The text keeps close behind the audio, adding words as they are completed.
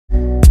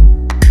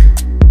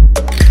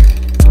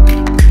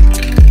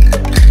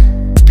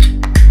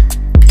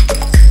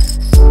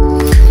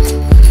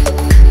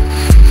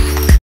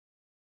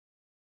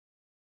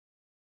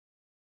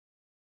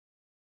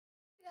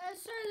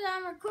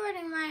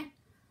recording my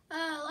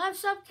live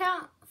sub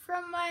count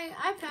from my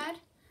iPad,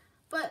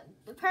 but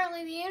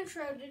apparently the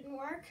intro didn't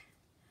work.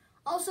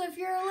 Also, if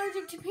you're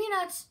allergic to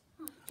peanuts,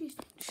 oh, geez,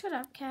 shut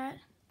up, cat.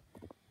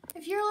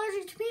 If you're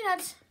allergic to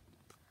peanuts,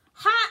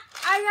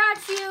 I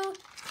got you.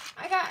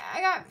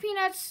 I got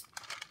peanuts.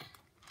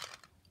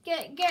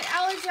 Get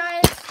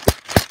allergized.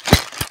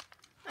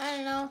 I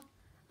don't know.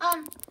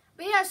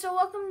 But yeah, so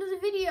welcome to the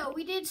video.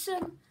 We did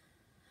some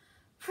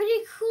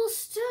pretty cool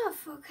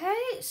stuff,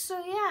 okay?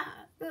 So yeah,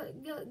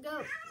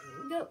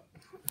 go.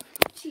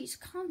 Jeez,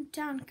 calm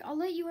down. I'll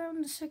let you out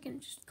in a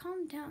second. Just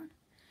calm down.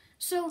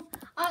 So,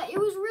 it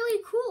was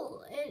really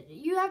cool.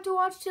 You have to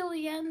watch till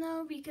the end,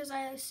 though, because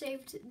I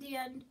saved the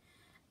end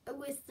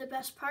with the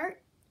best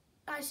part.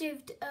 I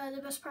saved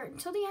the best part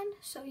until the end,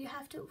 so you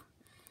have to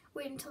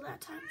wait until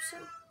that time. So,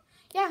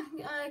 yeah,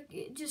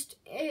 just,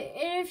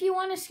 if you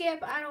want to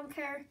skip, I don't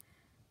care.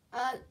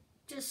 A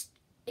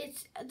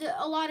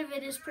lot of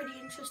it is pretty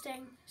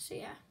interesting, so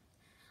yeah.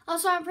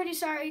 Also, I'm pretty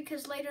sorry,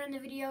 because later in the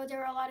video, there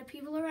were a lot of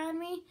people around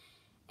me,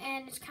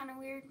 and it's kind of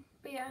weird,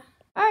 but yeah.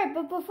 Alright,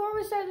 but before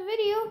we start the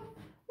video,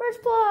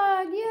 merch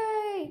plug,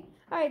 yay!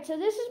 Alright, so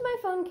this is my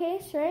phone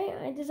case, right?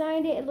 I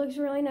designed it. It looks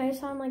really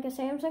nice on like a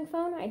Samsung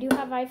phone. I do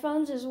have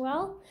iPhones as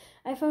well,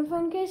 iPhone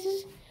phone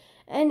cases.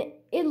 And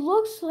it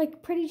looks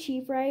like pretty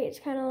cheap, right? It's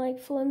kind of like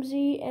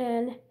flimsy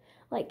and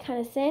like kind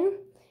of thin.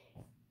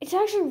 It's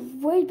actually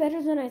way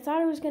better than I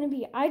thought it was going to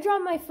be. I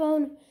dropped my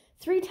phone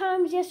 3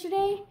 times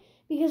yesterday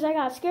because I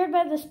got scared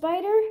by the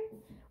spider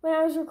when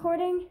I was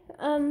recording.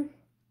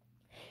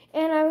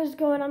 And I was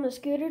going on the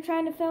scooter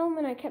trying to film,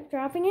 and I kept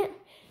dropping it.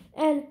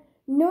 And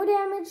no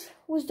damage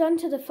was done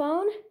to the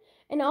phone.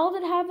 And all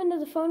that happened to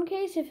the phone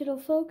case, if it'll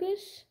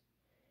focus,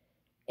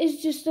 is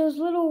just those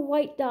little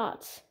white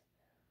dots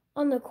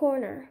on the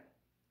corner.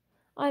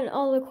 On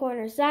all the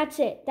corners. That's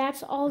it.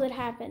 That's all that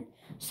happened.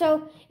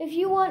 So if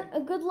you want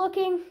a good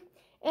looking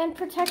and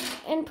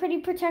pretty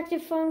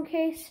protective phone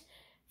case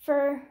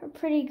for a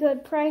pretty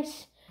good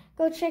price,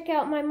 go check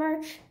out my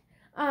merch.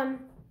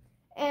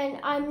 And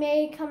I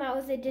may come out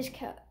with a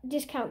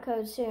discount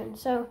code soon.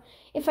 So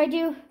if I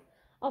do,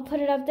 I'll put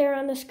it up there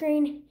on the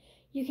screen.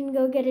 You can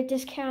go get a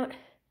discount.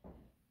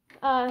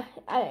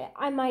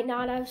 I might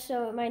not have,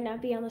 so it might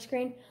not be on the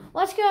screen.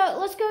 Let's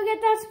go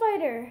get that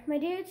spider, my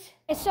dudes.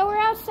 So we're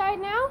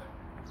outside now.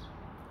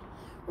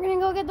 We're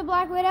gonna go get the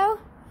Black Widow.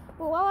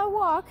 But while I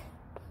walk,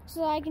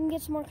 so that I can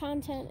get some more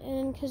content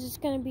in, because it's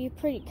gonna be a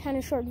pretty kind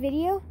of short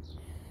video.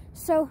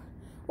 So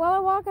while I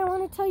walk, I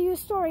want to tell you a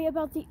story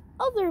about the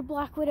other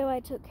Black Widow I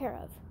took care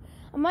of.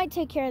 I might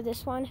take care of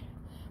this one.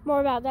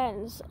 More about that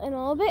in a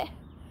little bit.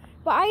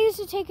 But I used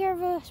to take care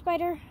of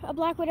a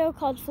Black Widow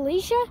called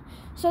Felicia,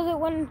 so that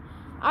when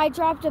I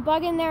dropped a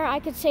bug in there, I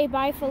could say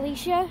bye,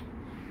 Felicia.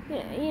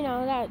 You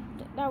know,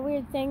 that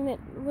weird thing that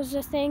was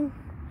a thing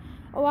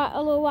a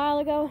little while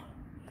ago.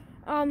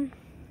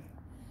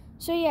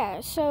 So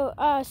yeah,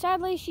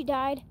 sadly she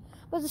died.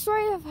 But the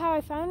story of how I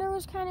found her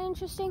was kind of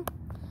interesting.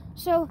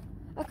 So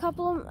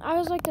I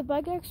was like the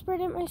bug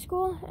expert at my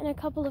school, and a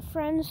couple of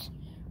friends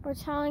were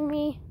telling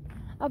me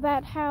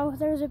about how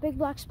there was a big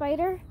black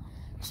spider.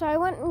 So I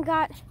went and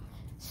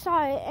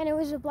saw it, and it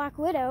was a Black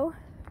Widow.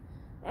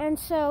 And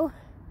so,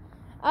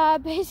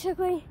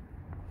 basically,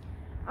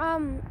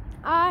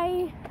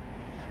 I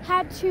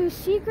had to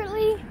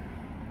secretly,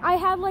 I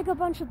had like a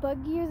bunch of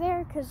bug gear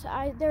there, because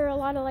there are a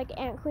lot of like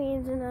ant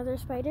queens and other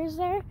spiders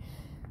there.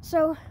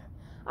 So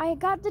I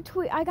got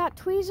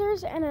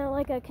tweezers and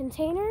a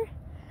container,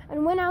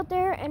 and went out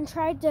there and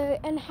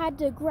had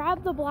to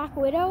grab the Black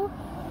Widow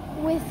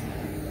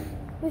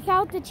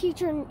without the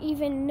teacher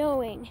even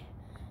knowing.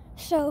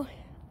 So,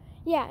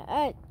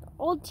 yeah,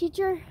 old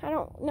teacher, I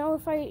don't know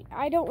if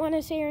I don't want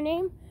to say her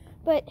name,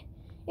 but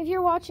if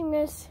you're watching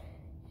this,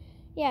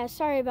 yeah,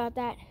 sorry about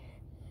that.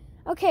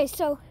 Okay,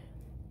 so,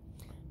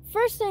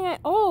 first thing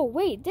oh,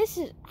 wait,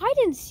 I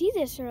didn't see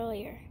this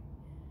earlier.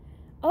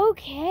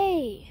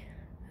 Okay,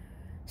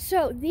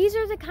 so these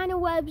are the kind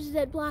of webs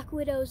that Black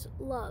Widows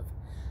love.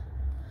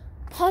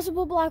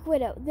 Possible Black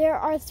Widow. There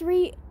are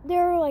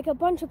like a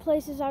bunch of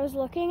places I was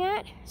looking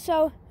at.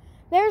 So,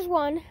 there's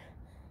one.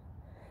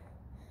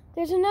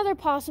 There's another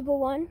possible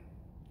one.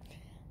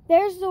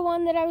 There's the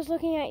one that I was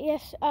looking at,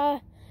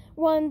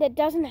 one that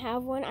doesn't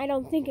have one. I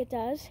don't think it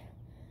does.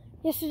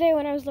 Yesterday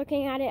when I was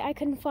looking at it, I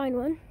couldn't find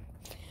one.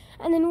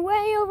 And then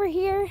way over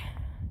here,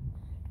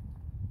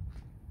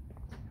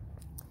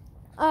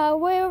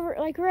 way over,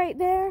 like right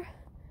there,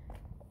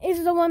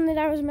 is the one that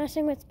I was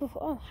messing with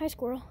before. Oh, hi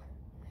squirrel.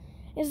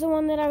 Is the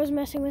one that I was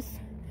messing with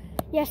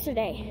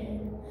yesterday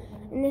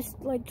in this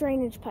like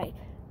drainage pipe.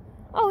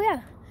 Oh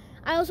yeah.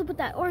 I also put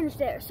that orange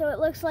there, so it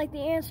looks like the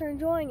ants are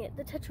enjoying it,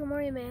 the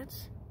Tetramorium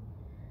ants.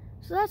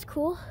 So that's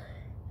cool.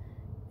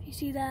 If you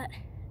see that,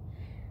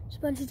 it's a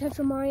bunch of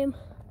Tetramorium.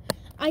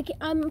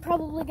 I'm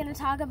probably going to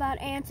talk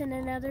about ants in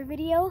another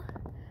video.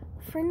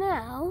 For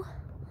now,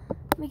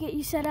 let me get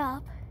you set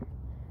up.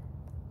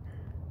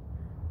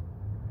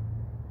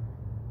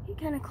 Get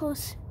kind of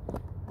close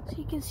so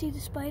you can see the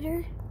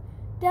spider.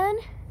 Done.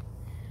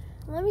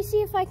 Let me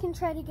see if I can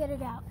try to get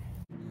it out.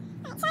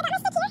 Alright, so I got my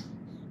stick here.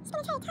 Just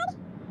gonna try to tug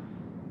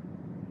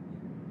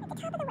at the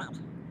top of the web. You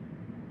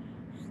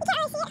can't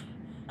really see it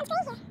on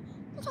screen here.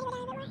 I'll try to go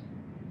down a bit more.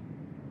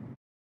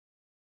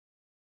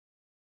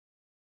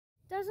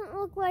 Doesn't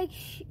look like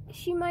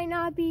she might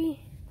not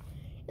be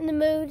in the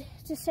mood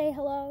to say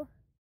hello.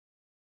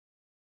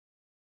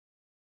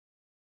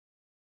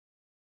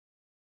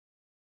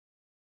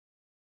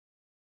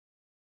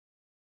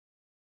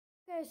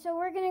 Okay, so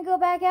we're gonna go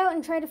back out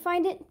and try to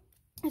find it.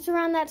 It's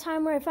around that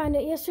time where I found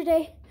it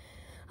yesterday.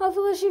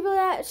 Hopefully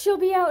she'll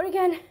be out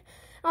again.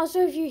 Also,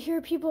 if you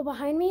hear people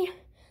behind me,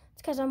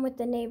 it's because I'm with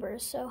the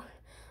neighbors. So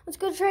let's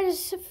go try to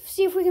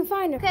see if we can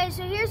find her. Okay,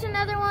 so here's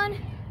another one.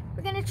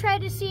 We're gonna try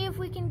to see if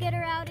we can get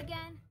her out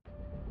again.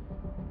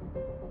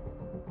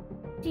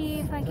 See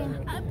if I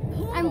can.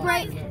 I'm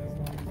bright.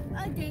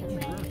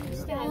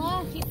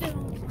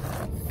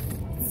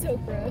 So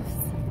gross.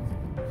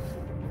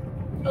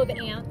 Oh, the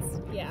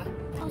ants. Yeah.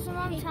 Also,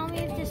 Mom, tell me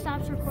if this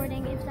stops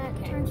recording, if that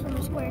turns from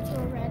a square to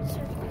a red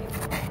circle.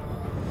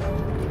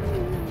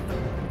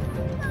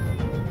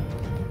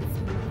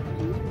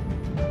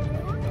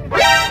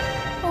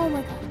 Oh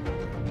my god.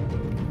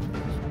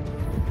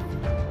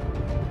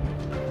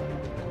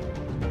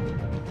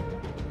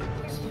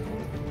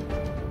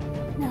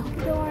 No,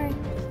 don't worry.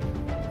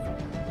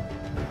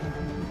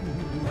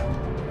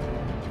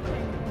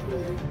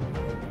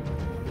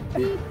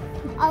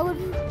 I would.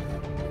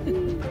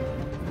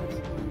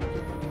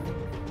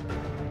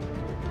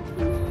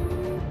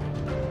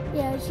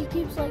 Yeah, she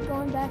keeps like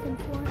going back and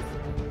forth.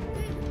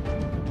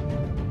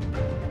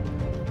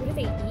 What do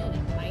they eat?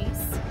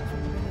 Mice?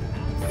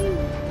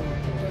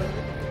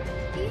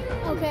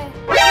 Okay.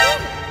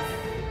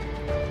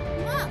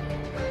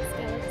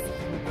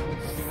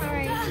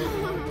 Alright.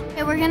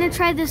 Okay, we're gonna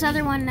try this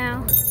other one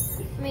now.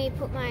 Let me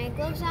put my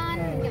gloves on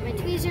and get my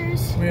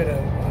tweezers. We had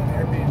an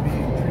Airbnb.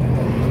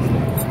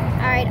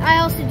 Alright, I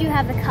also do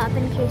have a cup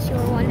in case you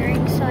were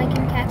wondering, so I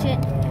can catch it.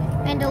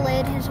 And a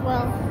lid as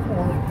well.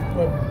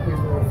 But we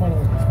were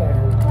funneling the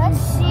spider. Let's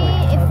see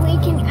if we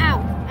can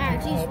out. Ah,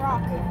 geez,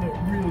 rock. They're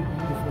really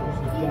beautiful.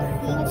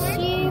 Let's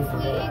see if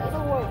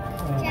it'll work.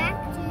 Jack?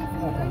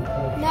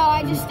 No,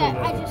 I just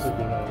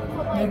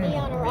put my knee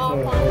on a rock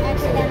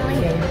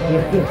accidentally.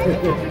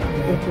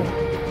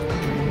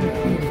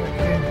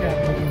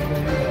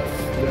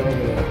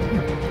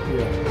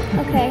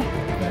 Okay.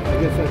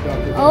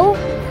 Oh,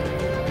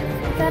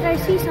 I thought I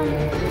see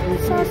something. I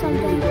saw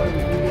something.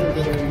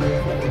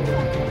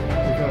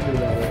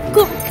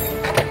 Go.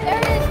 There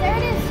it is. There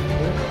it is.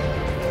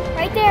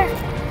 Right there.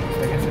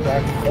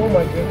 Oh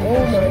my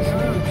goodness.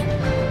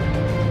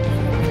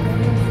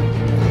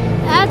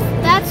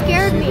 That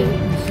scared me. You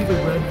see the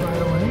red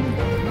violin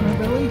on her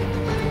belly?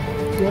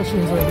 Yeah, she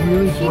has like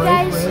really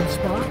bright red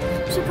spot.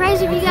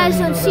 Surprised if you guys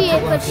don't see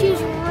it, but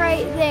she's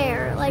right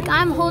there. Like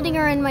I'm holding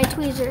her in my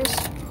tweezers.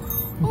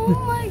 Oh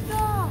my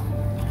god.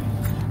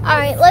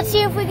 Alright, let's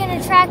see if we can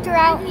attract her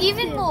out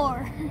even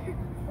more.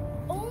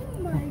 Oh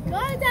my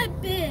god,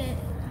 that big.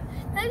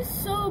 That is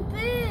so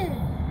big.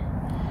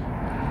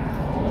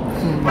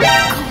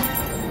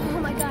 Oh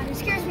my god, it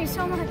scares me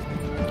so much.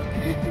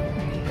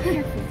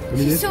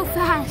 She's so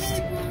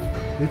fast.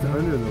 It's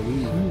under the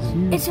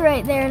leaves. It's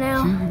right there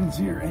now. You can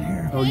see it right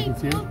here. Oh, you can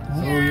see it? Oh,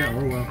 yeah.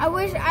 Oh, wow. I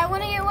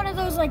want to get one of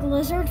those like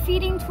lizard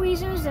feeding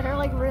tweezers that are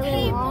like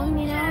really long,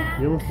 you know?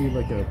 You almost need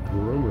like a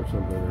broom or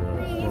something. Or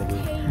a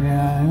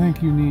Yeah, I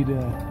think you need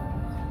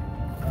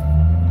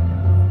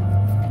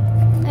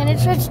And it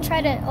starts to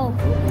try to, oh,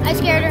 I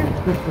scared her.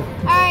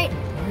 All right,